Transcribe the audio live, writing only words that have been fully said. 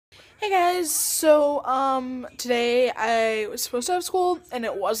Hey guys, so today I was supposed to have school and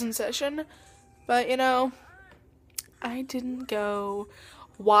it was in session, but I didn't go.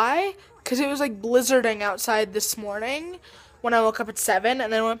 Why? Because it was like blizzarding outside this morning when I woke up at 7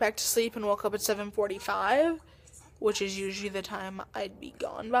 and then went back to sleep and woke up at 7:45, which is usually the time I'd be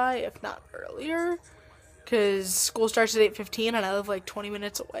gone by, if not earlier, because school starts at 8:15 and I live like 20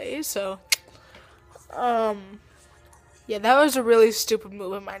 minutes away, so um yeah, that was a really stupid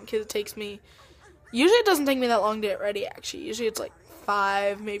move of mine because it takes me. Usually, it doesn't take me that long to get ready, actually. Usually, it's like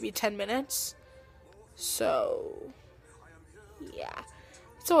 5, maybe 10 minutes. So, yeah.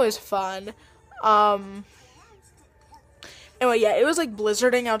 It's always fun. Um, anyway, yeah, it was like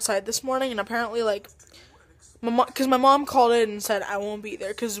blizzarding outside this morning, and apparently, like, because my mom called in and said I won't be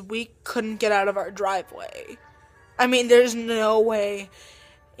there because we couldn't get out of our driveway. I mean, there's no way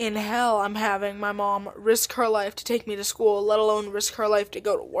in hell I'm having my mom risk her life to take me to school, let alone risk her life to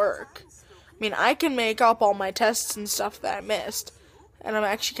go to work. I mean, I can make up all my tests and stuff that I missed, and I'm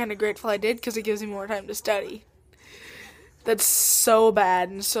actually kind of grateful I did because it gives me more time to study. That's so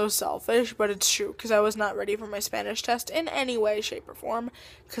bad and so selfish, but it's true because I was not ready for my Spanish test in any way, shape, or form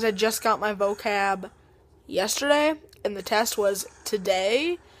because I just got my vocab yesterday, and the test was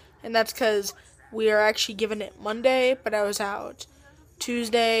today, and that's because we are actually given it Monday, but I was out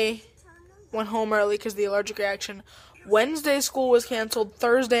Tuesday, went home early because of the allergic reaction. Wednesday school was canceled.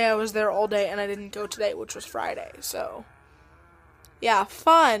 Thursday I was there all day, and I didn't go today, which was Friday. So, yeah,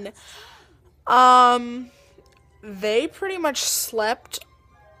 fun. They pretty much slept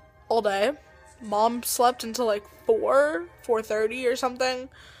all day. Mom slept until like 4:30 or something.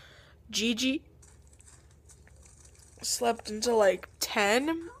 Gigi slept until like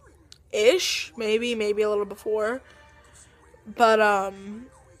 10-ish, maybe a little before. But,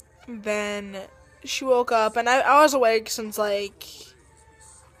 then she woke up, and I was awake since, like,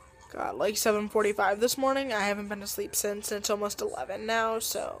 God, like 7:45 this morning. I haven't been to sleep since, and it's almost 11 now,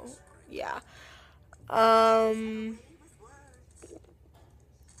 so, yeah. Trying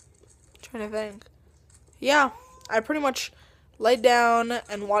to think. Yeah, I pretty much laid down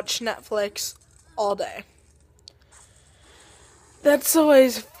and watched Netflix all day. That's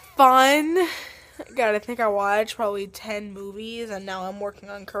always fun. God, I think I watched probably 10 movies, and now I'm working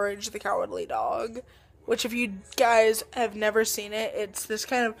on Courage the Cowardly Dog, which, if you guys have never seen it, it's this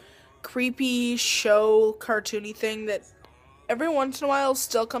kind of creepy show, cartoony thing that every once in a while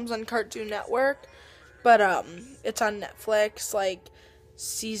still comes on Cartoon Network, but it's on Netflix, like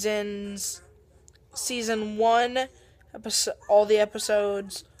season 1, all the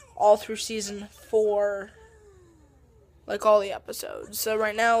episodes, all through season 4, like all the episodes. So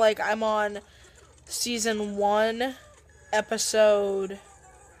right now, like, I'm on season 1, episode,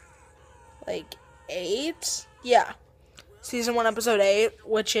 like, 8? Yeah. Season 1, episode 8,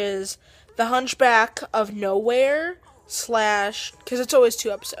 which is The Hunchback of Nowhere / because it's always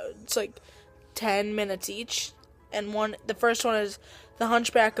 2 episodes, like 10 minutes each. And the first one is The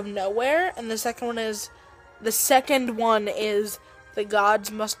Hunchback of Nowhere, and the second one is The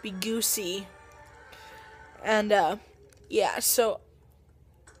Gods Must Be Goosey. And, yeah, so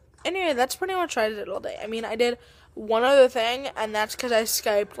anyway, that's pretty much what I did all day. I mean, I did one other thing, and that's because I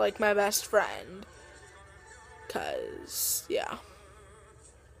Skyped, like, my best friend. Because, yeah.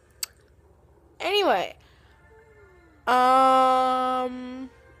 Anyway, I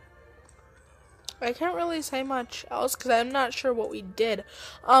can't really say much else because I'm not sure what we did.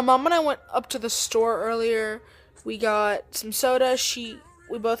 Mom and I went up to the store earlier. We got some soda.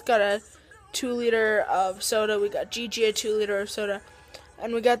 We both got a 2-liter of soda. We got Gigi a 2-liter of soda.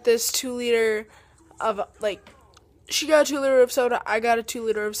 And we got this 2-liter of, like, she got a 2-liter of soda, I got a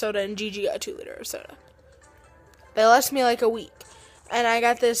 2-liter of soda, and Gigi got a 2-liter of soda. They last me like a week. And I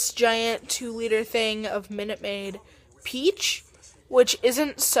got this giant 2-liter thing of Minute Maid Peach, which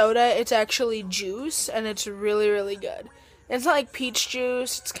isn't soda, it's actually juice, and it's really, really good. And it's not like peach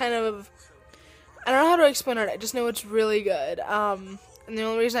juice, it's kind of, I don't know how to explain it, I just know it's really good. And the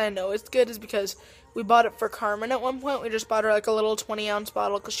only reason I know it's good is because we bought it for Carmen at one point. We just bought her like a little 20-ounce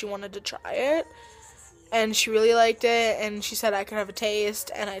bottle because she wanted to try it. And she really liked it, and she said I could have a taste,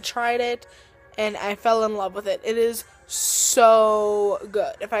 and I tried it, and I fell in love with it. It is so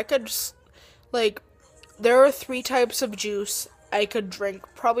good. If I could, like, there are 3 types of juice I could drink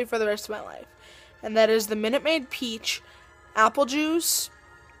probably for the rest of my life. And that is the Minute Maid Peach, apple juice,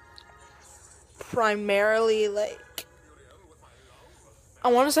 primarily, like,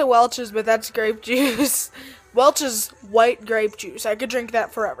 I want to say Welch's, but that's grape juice. Welch's white grape juice. I could drink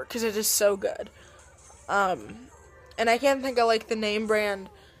that forever because it is so good. And I can't think of, like, the name brand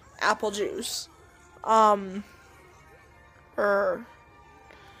apple juice. Or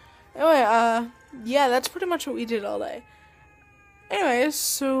Anyway, yeah, that's pretty much what we did all day. Anyways,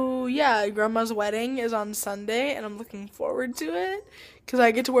 so yeah, grandma's wedding is on Sunday, and I'm looking forward to it because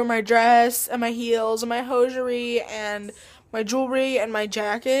I get to wear my dress and my heels and my hosiery and my jewelry and my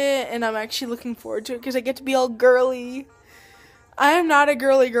jacket, and I'm actually looking forward to it because I get to be all girly. I am not a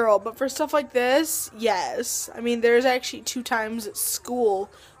girly girl, but for stuff like this, yes. I mean, there's actually 2 times at school,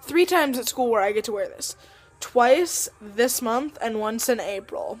 3 times at school where I get to wear this. Twice this month and once in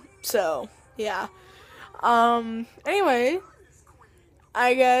April. So, yeah. Anyway,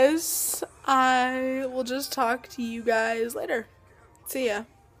 I guess I will just talk to you guys later. See ya.